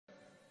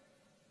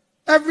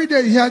Every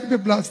day you hear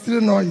people are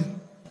stealing oil.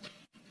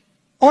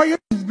 Oil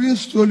is being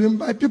stolen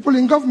by people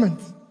in government.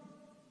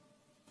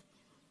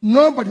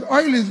 Nobody.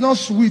 Oil is not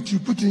sweet you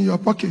put in your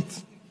pocket.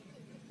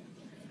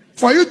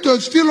 For you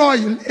to steal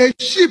oil, a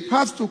ship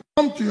has to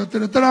come to your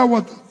territorial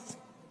waters.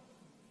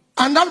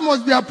 And that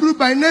must be approved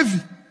by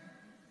Navy.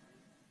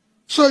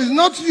 So it's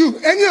not you.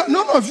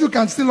 None of you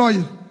can steal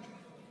oil.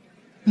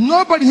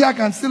 Nobody here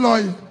can steal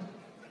oil.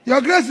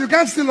 Your Grace, you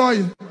can't steal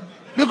oil.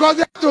 Because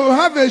you have to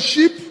have a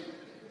ship.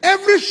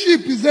 Every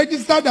ship is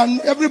registered and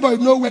everybody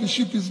knows where the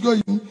ship is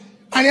going.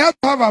 And you have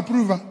to have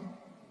approval.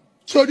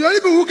 So the only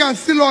people who can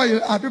steal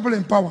oil are people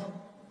in power.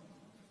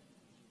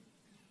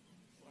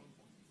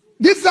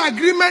 This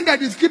agreement that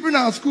is keeping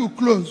our school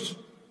closed,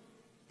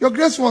 Your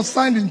Grace, was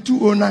signed in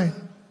 2009.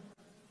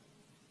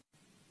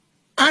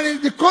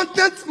 And the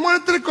content,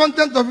 monetary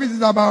content of it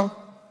is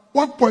about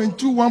 1.2,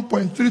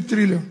 1.3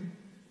 trillion.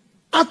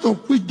 Out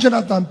of which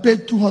Jonathan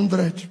paid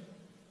 200.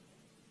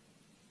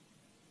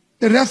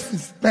 The rest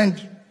is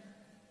spent.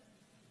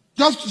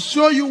 Just to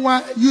show you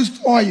why I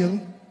used oil,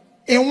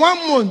 in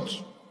 1 month,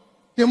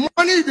 the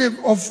money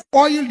of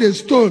oil they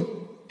stole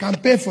can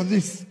pay for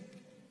this.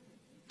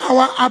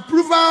 Our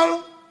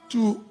approval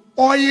to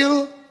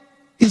oil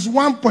is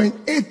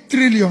 1.8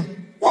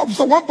 trillion.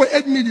 So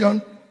 1.8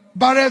 million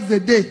barrels a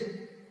day.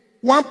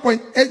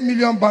 1.8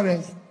 million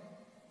barrels.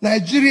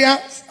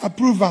 Nigeria's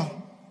approval.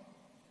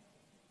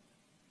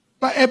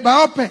 But a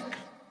OPEC,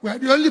 we are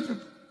the only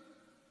people.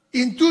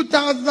 In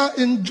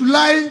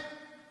July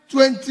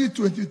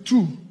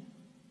 2022,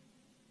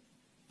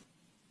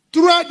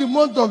 throughout the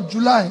month of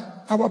July,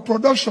 our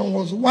production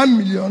was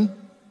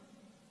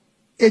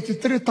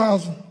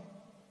 1,083,000.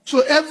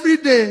 So every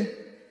day,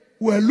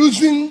 we're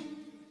losing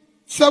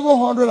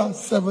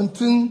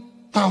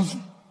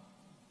 717,000.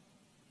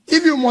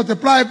 If you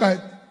multiply by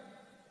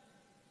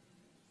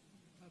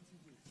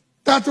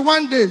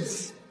 31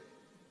 days,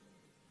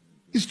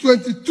 it's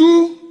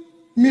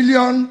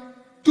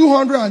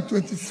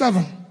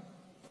 22,227,000.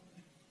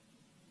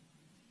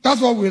 That's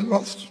what we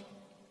lost.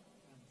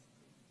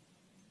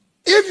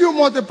 If you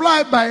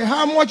multiply by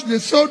how much they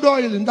sold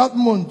oil in that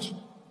month,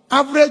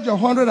 average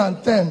of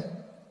 110,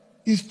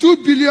 is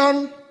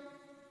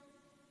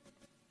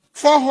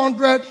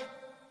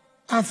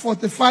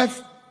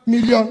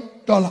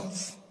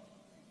 $2,445,000,000.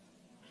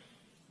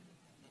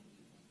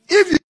 If you